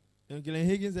 And Kenneth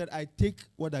Hagin said, I take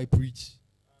what I preach.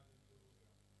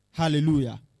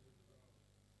 Hallelujah.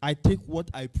 I take what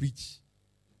I preach.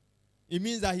 It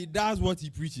means that he does what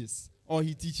he preaches or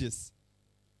he teaches.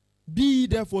 Be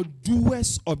therefore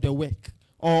doers of the work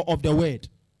or of the word,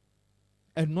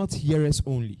 and not hearers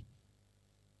only.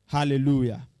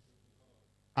 Hallelujah.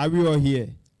 Are we all here?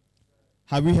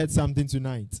 Have we heard something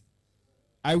tonight?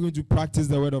 Are we going to practice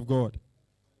the word of God?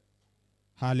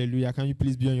 Hallelujah. Can you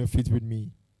please be on your feet with me?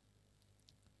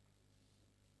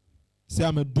 Say,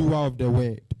 I'm a doer of the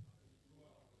word.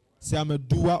 Say, I'm a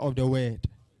doer of the word,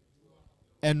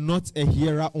 and not a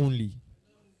hearer only.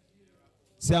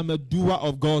 Say, I'm a doer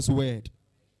of God's word,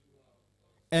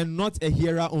 and not a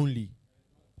hearer only.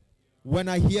 When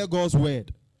I hear God's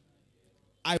word,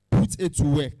 I put it to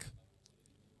work.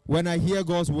 When I hear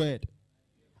God's word,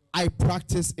 I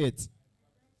practice it.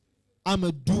 I'm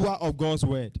a doer of God's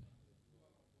word,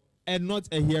 and not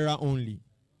a hearer only.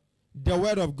 The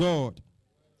word of God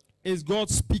is God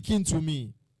speaking to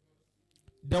me.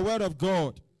 The word of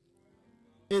God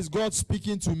is God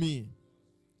speaking to me.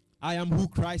 I am who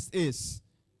Christ is.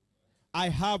 I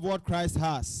have what Christ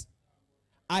has.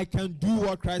 I can do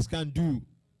what Christ can do.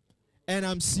 And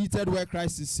I'm seated where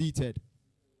Christ is seated.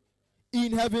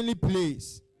 In heavenly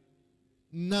place.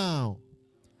 Now,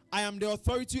 I am the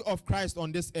authority of Christ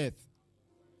on this earth.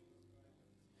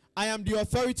 I am the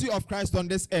authority of Christ on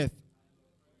this earth.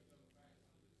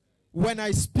 When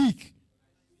I speak,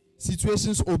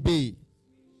 situations obey.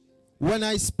 When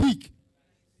I speak,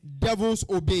 devils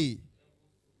obey.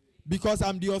 Because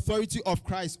I'm the authority of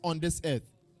Christ on this earth.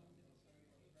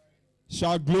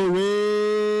 Shout glory.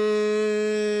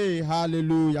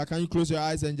 Hallelujah. Can you close your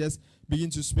eyes and just begin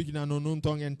to speak in an unknown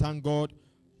tongue and thank God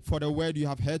for the word you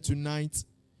have heard tonight.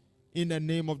 In the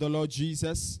name of the Lord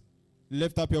Jesus,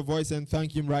 lift up your voice and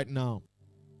thank him right now.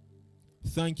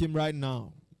 Thank him right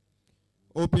now.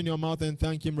 Open your mouth and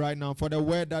thank him right now for the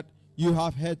word that you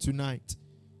have heard tonight.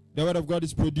 The word of God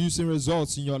is producing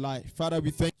results in your life. Father,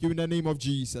 we thank you in the name of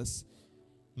Jesus.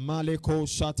 Maleko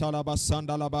shatalaba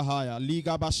sandalabahaya.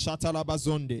 Liga bashatalaba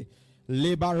zonde.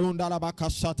 Lebarunda labaka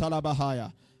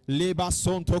shatalabahaya. Leba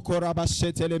sonto koraba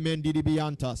shetele mendiri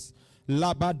biantas.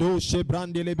 Labado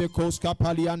shebrandele bekoska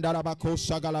palianda labako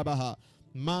shagalabaha.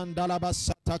 Mandalaba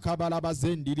satakabalaba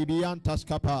zendiri biantas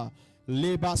kapa.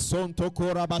 Leba sonto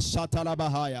koraba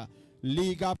shatalabahaya.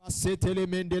 Liga basetele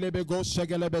mendele bego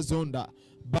shagelebe zonda.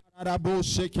 Barabo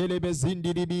shekelebe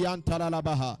zindiri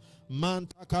biantalalabaha.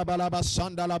 Mantakabalaba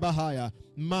shandalabahaya.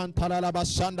 Mantalalaba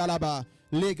shandalaba.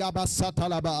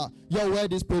 Legabasatalaba. Your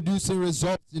word is producing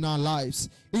results in our lives.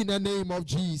 In the name of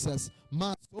Jesus.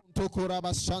 Masonto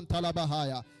koraba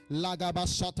shantalabahaya.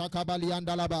 Lagabashata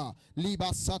kabaliandalaba.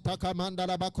 Libasata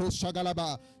kamandalaba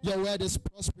koshagalaba. Your word is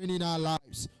prospering in our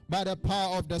lives by the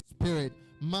power of the Spirit.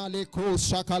 Maleko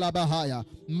shakalabahaya.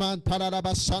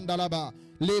 Mantalalaba shandalaba.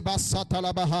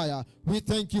 Lebasatalabahaya. We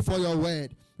thank you for your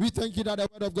word. We thank you that the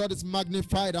word of God is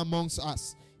magnified amongst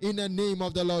us. In the name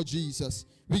of the Lord Jesus,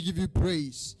 we give you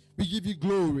praise. We give you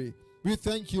glory. We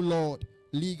thank you, Lord.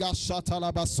 Liga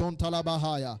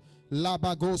shatalabasontalabahaya.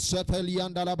 Labago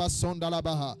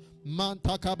sheteliandalabasondalabaha.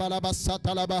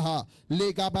 Mantakabalabasatalabah.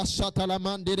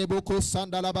 Legabashatalamandeboko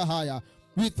sandalabahaya.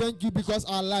 We thank you because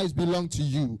our lives belong to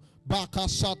you. Baka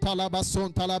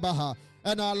shatalabasontalabah.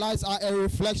 And our lives are a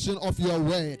reflection of your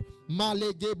word.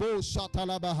 Malegebo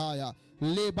shatalabahaya.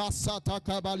 Leba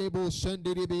satakabalebo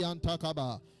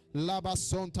shendiribiantakaba.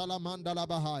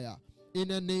 Labasontalamandalabahaya. In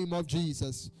the name of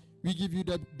Jesus, we give you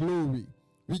the glory.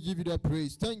 We give you the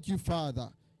praise. Thank you,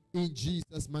 Father. In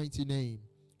Jesus' mighty name.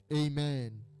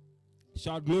 Amen.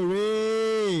 Shout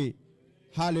glory.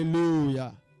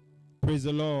 Hallelujah. Praise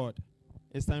the Lord.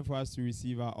 It's time for us to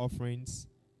receive our offerings.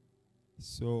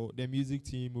 So the music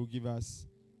team will give us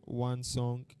one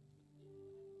song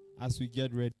as we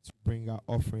get ready to bring our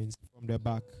offerings from the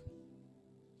back.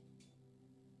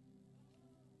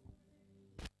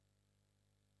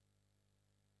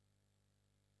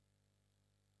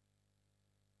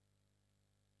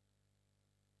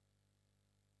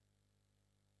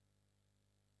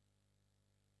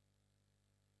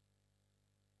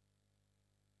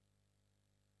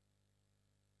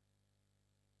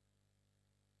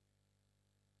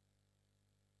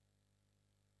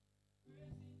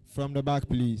 From the back,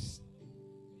 please.